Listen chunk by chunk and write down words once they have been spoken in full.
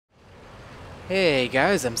Hey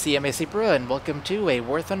guys, I'm cmasupra and welcome to a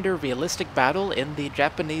War Thunder realistic battle in the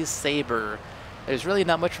Japanese Sabre. There's really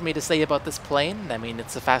not much for me to say about this plane. I mean,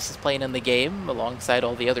 it's the fastest plane in the game, alongside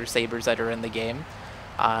all the other Sabres that are in the game.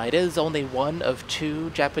 It is only one of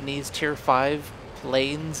two Japanese Tier 5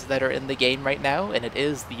 planes that are in the game right now, and it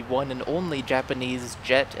is the one and only Japanese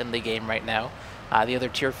jet in the game right now. The other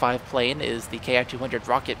Tier 5 plane is the Ki-200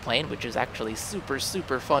 rocket plane, which is actually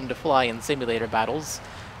super fun to fly in simulator battles.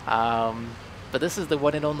 But this is the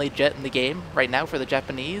one and only jet in the game right now for the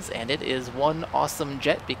Japanese, and it is one awesome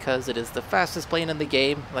jet because it is the fastest plane in the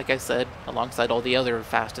game, like I said, alongside all the other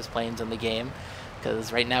fastest planes in the game,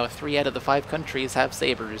 because right now 3 out of the 5 countries have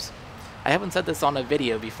Sabres. I haven't said this on a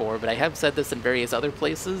video before, but I have said this in various other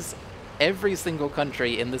places. Every single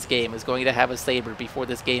country in this game is going to have a Sabre before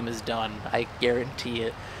this game is done. I guarantee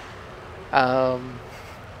it. So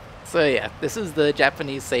yeah, this is the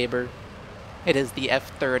Japanese Sabre. It is the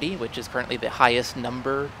F-30, which is currently the highest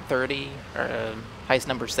number 30, or highest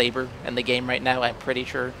number Sabre in the game right now, I'm pretty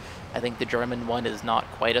sure. I think the German one is not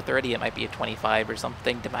quite a 30, it might be a 25 or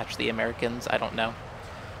something to match the Americans, I don't know.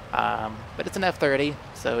 But it's an F-30,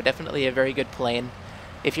 so definitely a very good plane.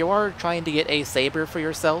 If you are trying to get a Sabre for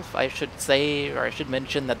yourself, I should say, or I should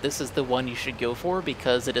mention that this is the one you should go for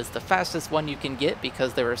because it is the fastest one you can get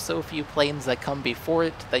because there are so few planes that come before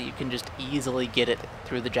it that you can just easily get it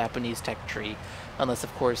through the Japanese tech tree. Unless,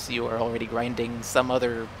 of course, you are already grinding some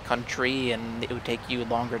other country and it would take you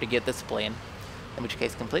longer to get this plane. In which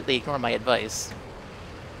case, completely ignore my advice.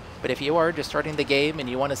 But if you are just starting the game and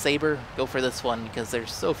you want a Sabre, go for this one because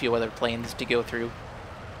there's so few other planes to go through.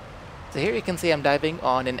 So here you can see I'm diving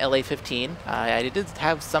on an LA-15. I did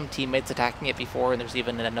have some teammates attacking it before, and there's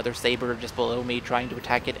even another Sabre just below me trying to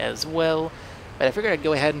attack it as well. But I figured I'd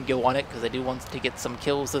go ahead and go on it because I do want to get some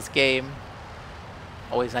kills this game.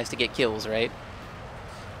 Always nice to get kills, right?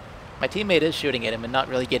 My teammate is shooting at him and not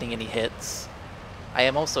really getting any hits. I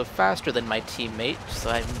am also faster than my teammate, so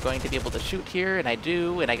I'm going to be able to shoot here, and I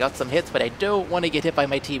do, and I got some hits, but I don't want to get hit by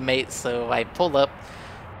my teammate, so I pull up.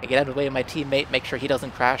 I get out of the way of my teammate, make sure he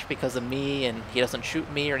doesn't crash because of me and he doesn't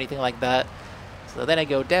shoot me or anything like that. So then I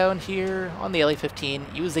go down here on the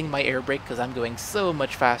LA-15 using my air brake because I'm going so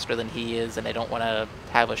much faster than he is and I don't want to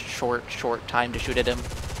have a short time to shoot at him.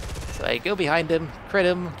 So I go behind him, crit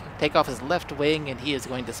him, take off his left wing, and he is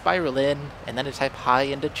going to spiral in, and then I type hi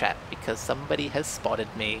into chat because somebody has spotted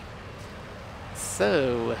me.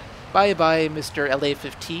 So, bye-bye, Mr.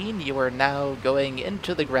 LA-15. You are now going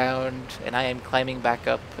into the ground, and I am climbing back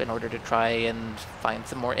up in order to try and find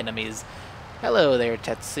some more enemies. Hello there,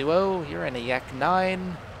 Tetsuo. You're in a Yak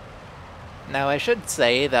 9. Now, I should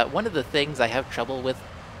say that one of the things I have trouble with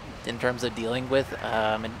in terms of dealing with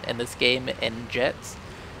in this game in jets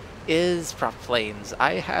is prop planes.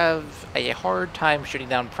 I have a hard time shooting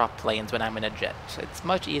down prop planes when I'm in a jet. It's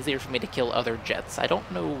much easier for me to kill other jets. I don't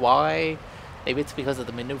know why. Maybe it's because of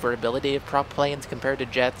the maneuverability of prop planes compared to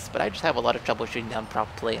jets, but I just have a lot of trouble shooting down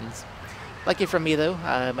prop planes. Lucky for me though,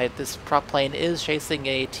 this prop plane is chasing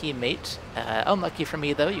a teammate. Unlucky for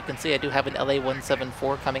me though, you can see I do have an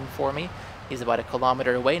LA-174 coming for me. He's about 1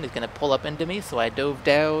 kilometer away and he's going to pull up into me, so I dove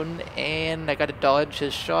down and I got to dodge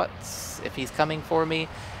his shots if he's coming for me.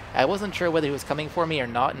 I wasn't sure whether he was coming for me or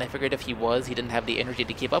not, and I figured if he was, he didn't have the energy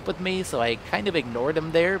to keep up with me, so I kind of ignored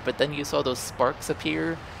him there, but then you saw those sparks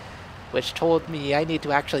appear, which told me I need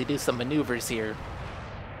to actually do some maneuvers here.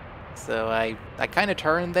 So I kind of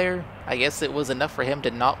turned there. I guess it was enough for him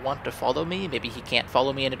to not want to follow me. Maybe he can't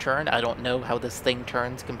follow me in a turn. I don't know how this thing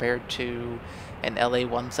turns compared to an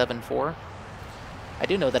LA-174. I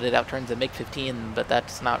do know that it outturns a MiG-15, but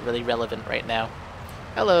that's not really relevant right now.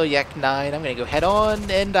 Hello, Yak 9. I'm going to go head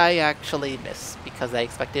on, and I actually missed because I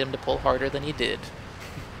expected him to pull harder than he did.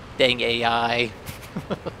 Dang AI.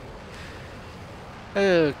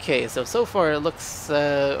 Okay, so far it looks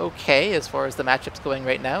okay as far as the matchup's going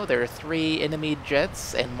right now. There are 3 enemy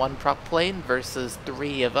jets and 1 prop plane versus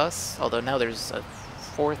 3 of us, although now there's a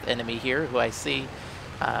 4th enemy here who I see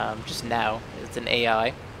just now. It's an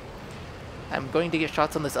AI. I'm going to get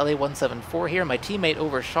shots on this LA-174 here. My teammate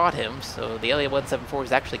overshot him, so the LA-174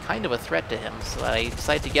 is actually kind of a threat to him. So I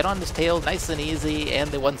decide to get on his tail nice and easy, and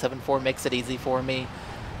the 174 makes it easy for me.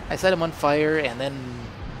 I set him on fire, and then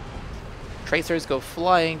tracers go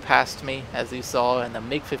flying past me, as you saw, and the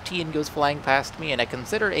MiG-15 goes flying past me, and I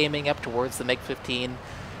consider aiming up towards the MiG-15,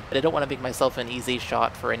 but I don't want to make myself an easy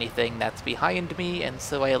shot for anything that's behind me, and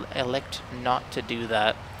so I elect not to do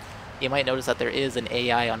that. You might notice that there is an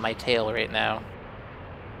AI on my tail right now.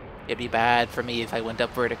 It'd be bad for me if I went up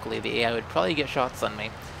vertically. The AI would probably get shots on me.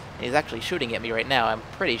 And he's actually shooting at me right now, I'm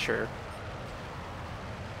pretty sure.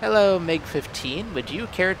 Hello, MiG-15. Would you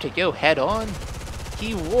care to go head-on?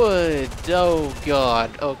 He would. Oh,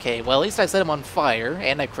 God. Okay, well, at least I set him on fire,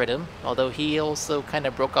 and I crit him. Although he also kind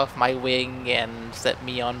of broke off my wing and set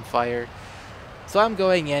me on fire. So I'm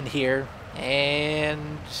going in here,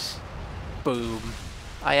 and... boom.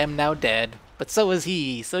 I am now dead. But so is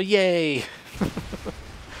he, so yay!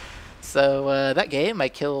 So that game, I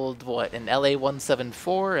killed, what, an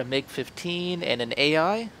LA-174, a MiG-15, and an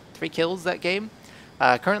AI. 3 kills that game.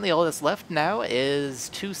 Currently all that's left now is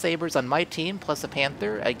 2 Sabres on my team, plus a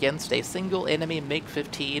Panther, against a single enemy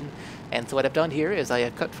MiG-15. And so what I've done here is I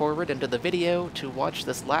have cut forward into the video to watch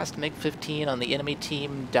this last MiG-15 on the enemy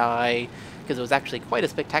team die, because it was actually quite a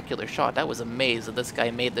spectacular shot. I was amazed that this guy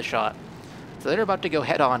made the shot. So they're about to go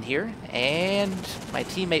head-on here, and my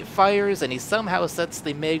teammate fires, and he somehow sets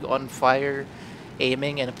the MiG on fire,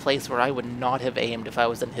 aiming in a place where I would not have aimed if I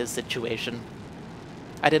was in his situation.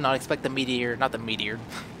 I did not expect the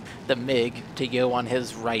the MiG to go on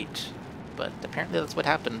his right, but apparently that's what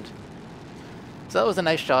happened. So that was a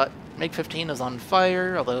nice shot. MiG-15 is on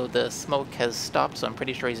fire, although the smoke has stopped, so I'm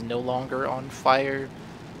pretty sure he's no longer on fire.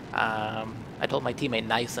 I told my teammate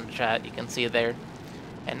nice in chat, you can see there.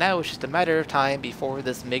 And now it's just a matter of time before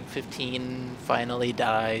this MiG-15 finally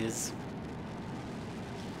dies.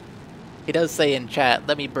 He does say in chat,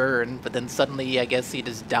 let me burn, but then suddenly I guess he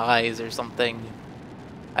just dies or something.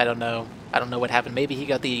 I don't know. I don't know what happened. Maybe he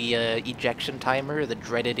got the ejection timer, the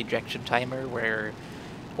dreaded ejection timer, where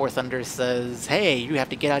War Thunder says, hey, you have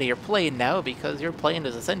to get out of your plane now because your plane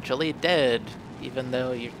is essentially dead, even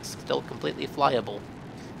though you're still completely flyable.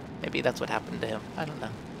 Maybe that's what happened to him. I don't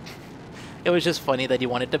know. It was just funny that he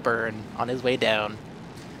wanted to burn on his way down.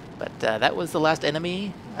 But that was the last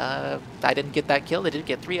enemy. I didn't get that kill. I did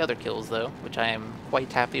get 3 other kills, though, which I am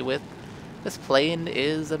quite happy with. This plane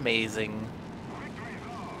is amazing.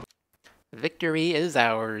 Victory is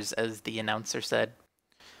ours, as the announcer said.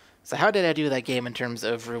 So how did I do that game in terms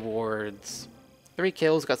of rewards? 3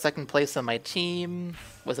 kills, got 2nd place on my team.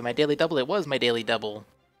 Was it my daily double? It was my daily double.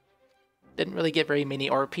 Didn't really get very many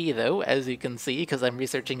RP though, as you can see, because I'm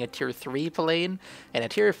researching a tier 3 plane, and a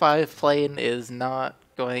tier 5 plane is not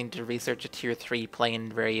going to research a tier 3 plane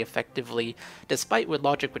very effectively, despite what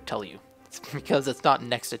logic would tell you. It's because it's not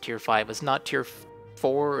next to tier 5, it's not tier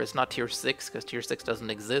 4, it's not tier 6, because tier 6 doesn't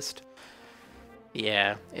exist.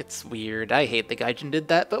 Yeah, it's weird. I hate the Gaijin did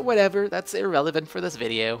that, but whatever, that's irrelevant for this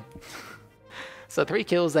video. So 3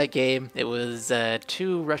 kills that game. It was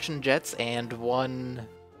 2 Russian jets and 1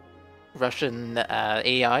 Russian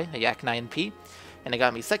AI, a Yak-9P, and it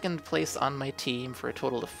got me 2nd place on my team for a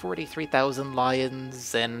total of 43,000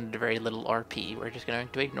 lions and very little RP. We're just going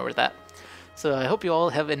to ignore that. So I hope you all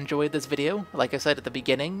have enjoyed this video. Like I said at the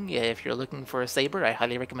beginning, if you're looking for a Sabre, I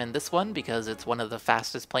highly recommend this one because it's one of the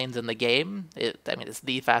fastest planes in the game. It's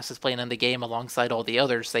the fastest plane in the game alongside all the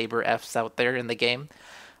other Sabre Fs out there in the game.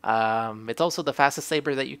 It's also the fastest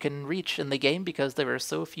Sabre that you can reach in the game because there are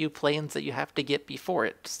so few planes that you have to get before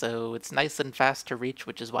it. So it's nice and fast to reach,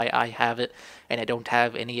 which is why I have it, and I don't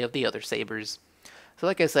have any of the other Sabres. So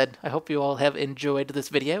like I said, I hope you all have enjoyed this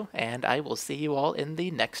video, and I will see you all in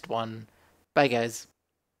the next one. Bye guys.